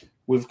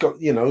 we've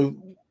got,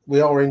 we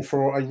are in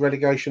for a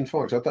relegation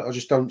fight. I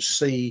just don't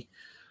see.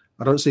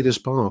 I don't see the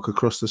spark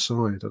across the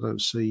side. I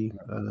don't see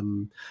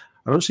the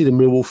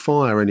Millwall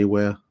fire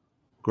anywhere,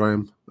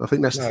 Graham. I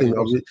think that's the thing.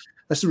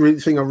 That's the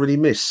thing I really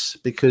miss,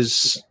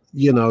 because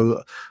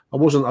I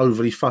wasn't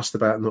overly fussed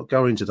about not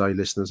going today,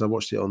 listeners. I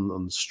watched it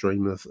on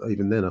stream.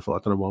 Even then, I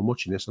thought, I don't know why I'm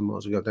watching this. I might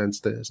as well go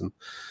downstairs and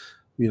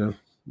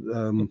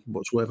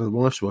watch whatever the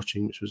wife's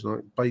watching, which was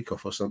like Bake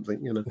Off or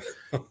something,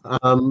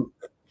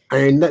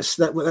 and it's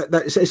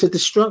a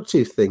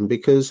destructive thing,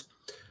 because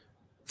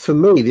for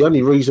me, the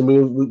only reason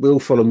we all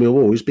follow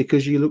Millwall is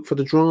because you look for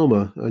the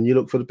drama and you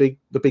look for the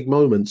big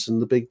moments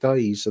and the big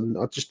days, and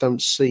I just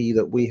don't see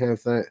that we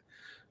have that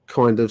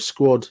kind of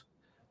squad.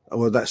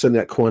 Well, that's only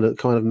that kind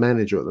of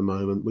manager at the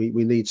moment. We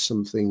need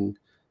something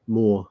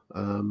more.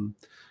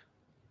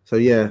 So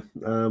yeah,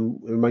 it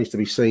remains to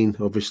be seen,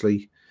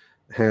 obviously,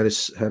 how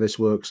this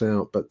works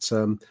out. But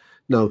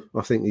no,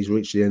 I think he's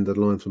reached the end of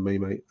the line for me,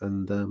 mate.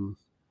 And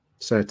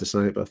sad to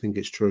say it, but I think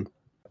it's true.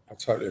 I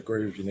totally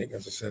agree with you, Nick.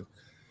 As I said,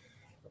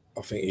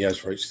 I think he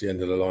has reached the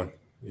end of the line.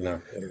 You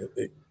know,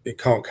 it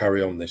can't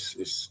carry on. It's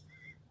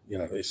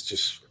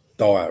just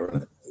dire.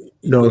 Isn't it?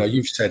 No, you know,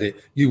 you've said it.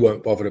 You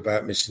weren't bothered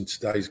about missing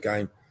today's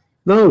game.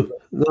 No,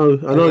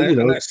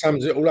 and that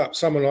sums it all up.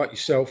 Someone like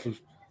yourself who's,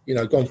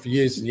 gone for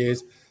years and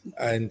years,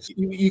 and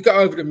you go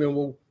over to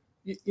Millwall,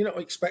 you're not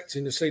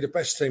expecting to see the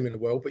best team in the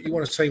world, but you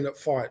want a team that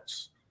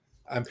fights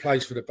and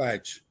plays for the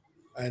badge,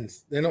 and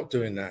they're not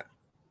doing that.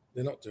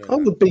 I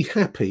would be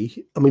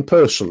happy. I mean,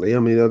 personally,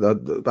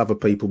 other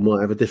people might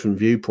have a different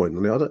viewpoint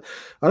on it.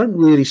 I don't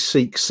really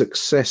seek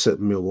success at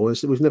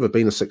Millwall. We've never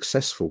been a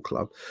successful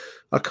club.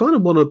 I kind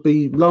of want to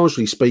be,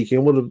 largely speaking,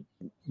 I want to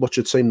watch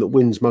a team that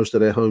wins most of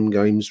their home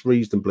games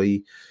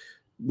reasonably,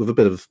 with a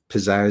bit of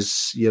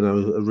pizzazz,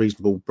 a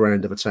reasonable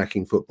brand of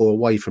attacking football.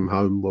 Away from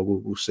home, well,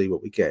 we'll see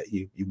what we get.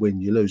 You win,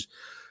 you lose.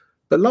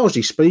 But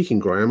largely speaking,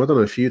 Graham, I don't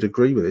know if you'd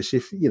agree with this.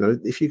 If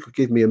you could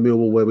give me a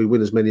Millwall where we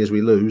win as many as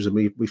we lose and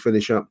we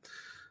finish up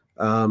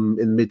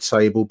in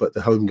mid-table, but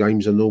the home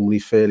games are normally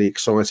fairly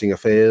exciting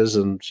affairs,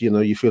 and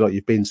you feel like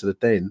you've been to the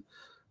Den,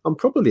 I'm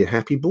probably a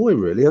happy boy,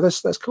 really.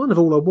 That's kind of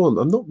all I want.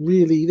 I'm not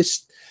really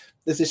this.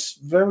 There's this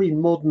very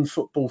modern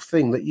football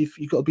thing that you've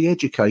got to be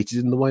educated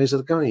in the ways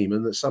of the game,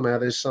 and that somehow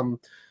there's some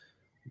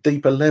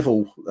deeper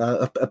level,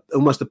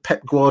 almost a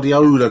Pep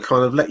Guardiola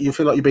kind of you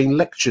feel like you're being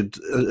lectured.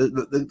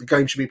 The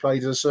game should be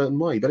played in a certain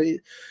way, but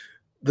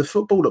the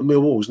football at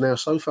Millwall is now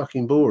so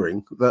fucking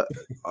boring that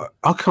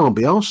I can't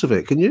be arsed of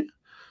it. Can you?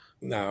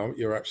 No,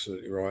 you're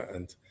absolutely right,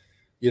 and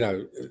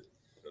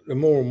the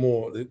more and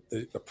more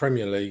the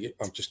Premier League,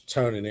 I'm just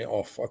turning it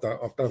off. I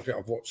don't think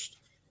I've watched.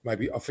 I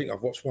think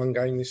I've watched one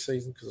game this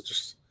season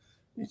because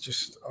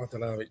I don't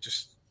know. It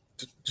just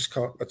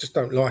can't. I just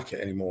don't like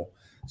it anymore.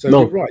 So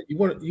no. You're right. You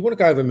want to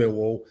go over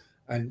Millwall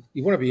and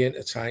you want to be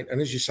entertained.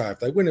 And as you say, if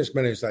they win as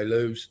many as they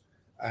lose,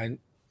 and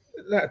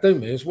that'll do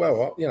me as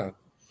well.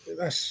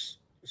 That's.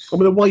 I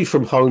mean, away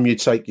from home, you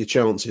take your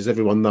chances.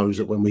 Everyone knows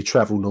that when we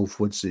travel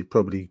northwards, it's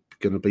probably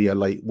going to be a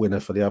late winner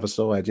for the other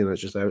side.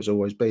 It's just how it's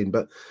always been.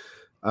 But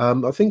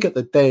I think at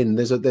the Den,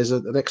 there's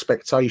an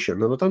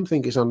expectation, and I don't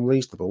think it's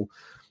unreasonable,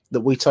 that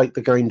we take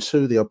the game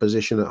to the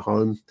opposition at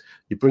home.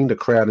 You bring the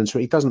crowd into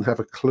it. He doesn't have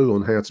a clue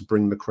on how to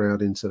bring the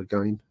crowd into the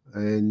game,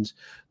 and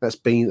that's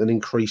been an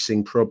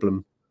increasing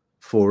problem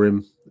for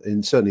him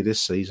certainly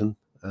this season,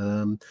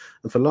 and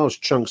for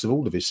large chunks of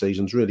all of his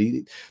seasons.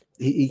 Really,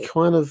 he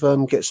kind of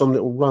gets on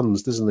little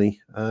runs, doesn't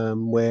he?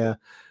 Where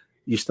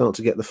you start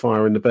to get the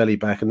fire in the belly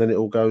back, and then it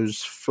all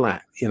goes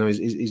flat.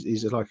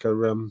 He's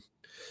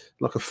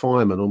like a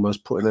fireman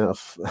almost putting out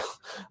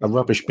a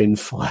rubbish bin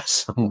fire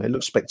somewhere. It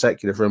looks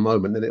spectacular for a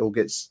moment, then it all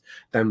gets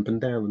dampened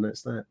down, and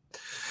that's that.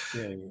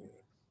 Yeah,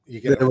 you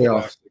get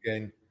it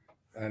again,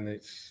 and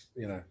it's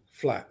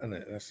flat, isn't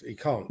it? He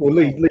can't. Well,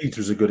 Leeds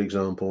was a good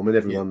example. I mean,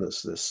 everyone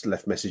that's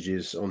left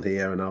messages on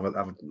here and other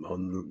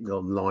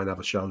online,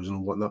 other shows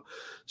and whatnot,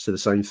 said the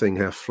same thing: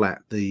 how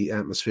flat the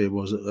atmosphere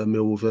was at a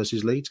Millwall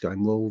versus Leeds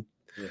game. Well,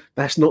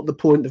 that's not the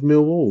point of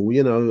Millwall,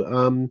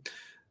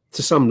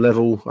 To some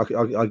level,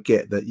 I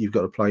get that you've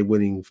got to play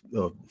winning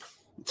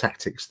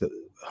tactics that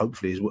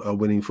hopefully are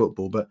winning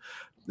football, but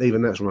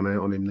even that's run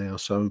out on him now.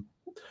 So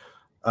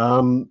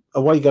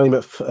away game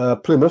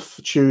at Plymouth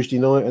Tuesday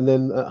night, and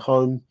then at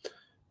home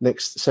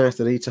next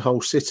Saturday to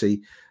Hull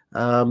City.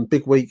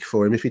 Big week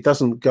for him. If he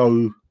doesn't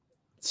go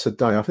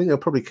today, I think they'll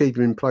probably keep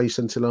him in place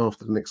until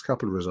after the next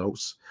couple of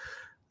results.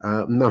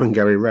 Knowing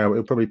Gary Rowett,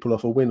 he'll probably pull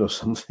off a win or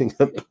something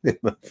at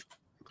Plymouth.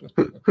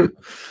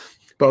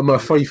 But my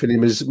faith in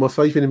him is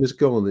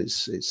gone.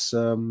 It's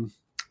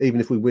even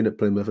if we win at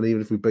Plymouth and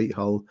even if we beat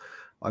Hull,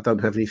 I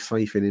don't have any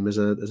faith in him as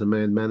a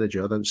man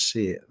manager. I don't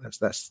see it.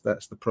 That's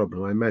the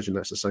problem. I imagine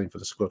that's the same for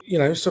the squad.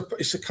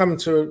 It's a come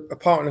to a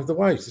parting of the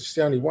ways. It's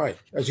the only way.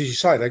 As you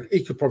say,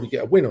 he could probably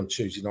get a win on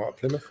Tuesday night at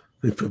Plymouth.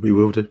 He probably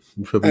will do.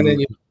 Then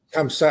you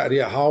come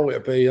Saturday at Hull,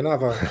 it'll be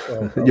another.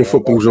 Your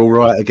football's all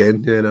right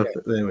again. There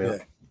we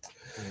are.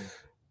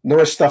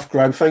 Nice stuff,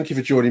 Graham. Thank you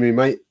for joining me,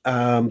 mate.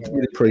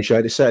 Really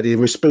appreciate it. Saturday,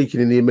 we're speaking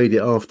in the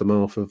immediate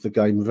aftermath of the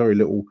game. Very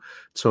little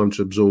time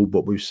to absorb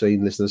what we've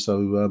seen, listeners.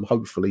 So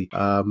hopefully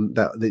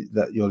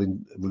that you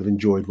will have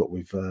enjoyed what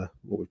we've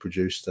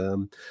produced,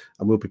 and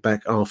we'll be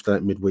back after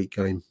that midweek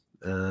game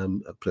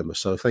at Plymouth.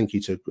 So thank you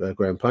to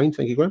Graham Payne.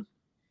 Thank you, Graham.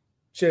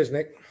 Cheers,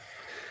 Nick.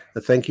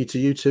 And thank you to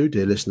you too,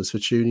 dear listeners, for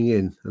tuning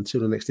in. Until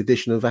the next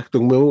edition of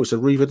Achtung it's a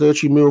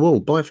Arrivederci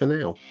Millwall. Bye for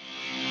now.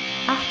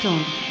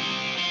 Achtung,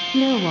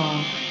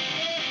 Millwall.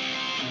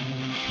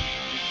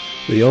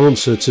 The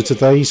answer to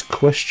today's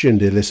question,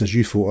 dear listeners,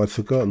 you thought I'd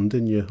forgotten,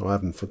 didn't you? I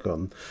haven't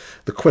forgotten.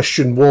 The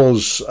question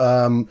was,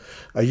 a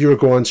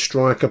Uruguayan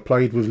striker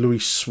played with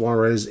Luis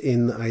Suarez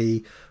in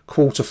a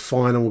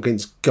quarter-final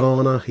against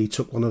Ghana. He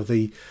took one of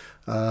the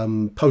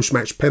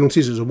post-match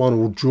penalties. It was a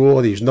 1-1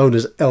 draw. He was known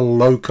as El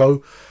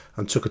Loco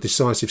and took a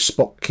decisive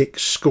spot kick,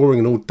 scoring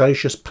an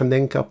audacious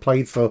Panenka.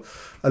 Played for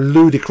a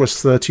ludicrous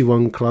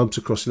 31 clubs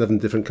across 11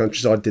 different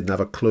countries. I didn't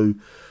have a clue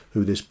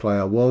who this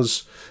player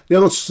was. The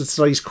answer to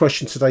today's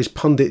question, today's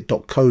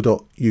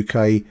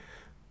pundit.co.uk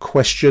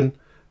question,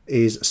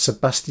 is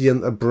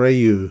Sebastian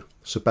Abreu.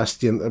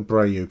 Sebastian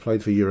Abreu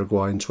played for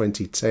Uruguay in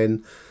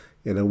 2010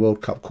 in a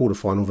World Cup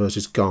quarter-final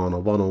versus Ghana,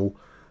 1-1,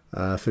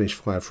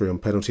 finished 5-3 on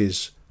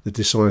penalties. The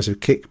decisive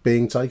kick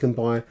being taken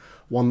by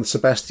one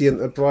Sebastian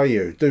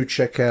Abreu. Do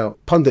check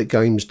out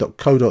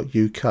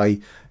punditgames.co.uk.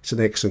 It's an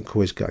excellent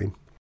quiz game.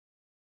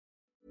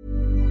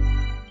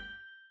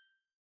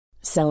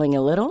 Selling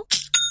a little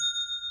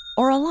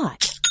or a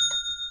lot?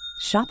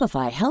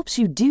 Shopify helps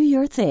you do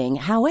your thing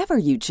however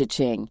you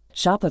cha-ching.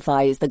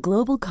 Shopify is the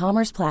global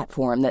commerce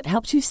platform that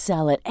helps you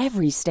sell at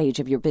every stage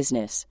of your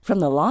business. From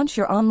the launch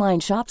your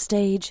online shop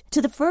stage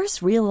to the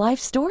first real-life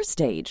store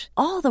stage,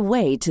 all the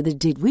way to the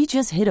did we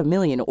just hit a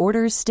million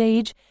orders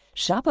stage.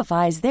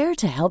 Shopify is there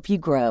to help you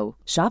grow.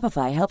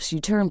 Shopify helps you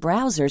turn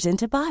browsers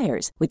into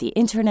buyers with the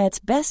internet's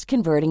best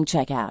converting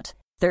checkout.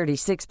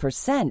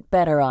 36%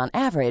 better on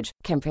average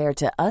compared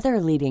to other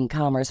leading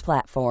commerce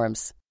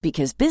platforms.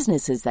 Because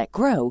businesses that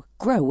grow,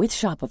 grow with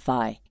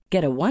Shopify.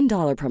 Get a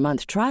 $1 per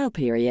month trial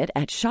period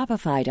at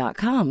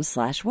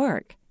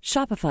shopify.com/work.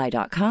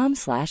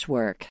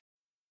 Shopify.com/work.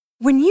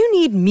 When you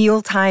need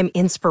mealtime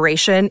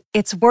inspiration,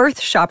 it's worth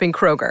shopping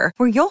Kroger,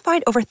 where you'll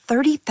find over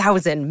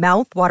 30,000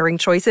 mouth-watering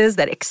choices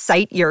that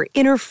excite your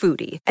inner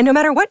foodie. And no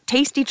matter what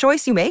tasty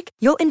choice you make,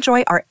 you'll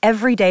enjoy our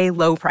everyday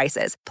low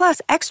prices, plus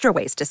extra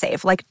ways to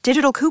save, like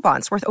digital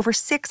coupons worth over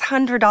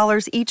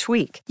 $600 each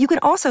week. You can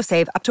also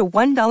save up to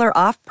 $1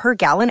 off per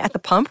gallon at the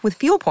pump with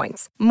fuel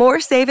points.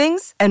 More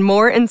savings and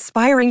more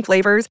inspiring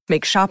flavors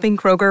make shopping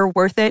Kroger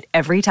worth it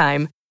every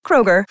time.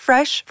 Kroger,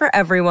 fresh for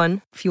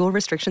everyone. Fuel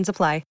restrictions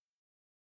apply.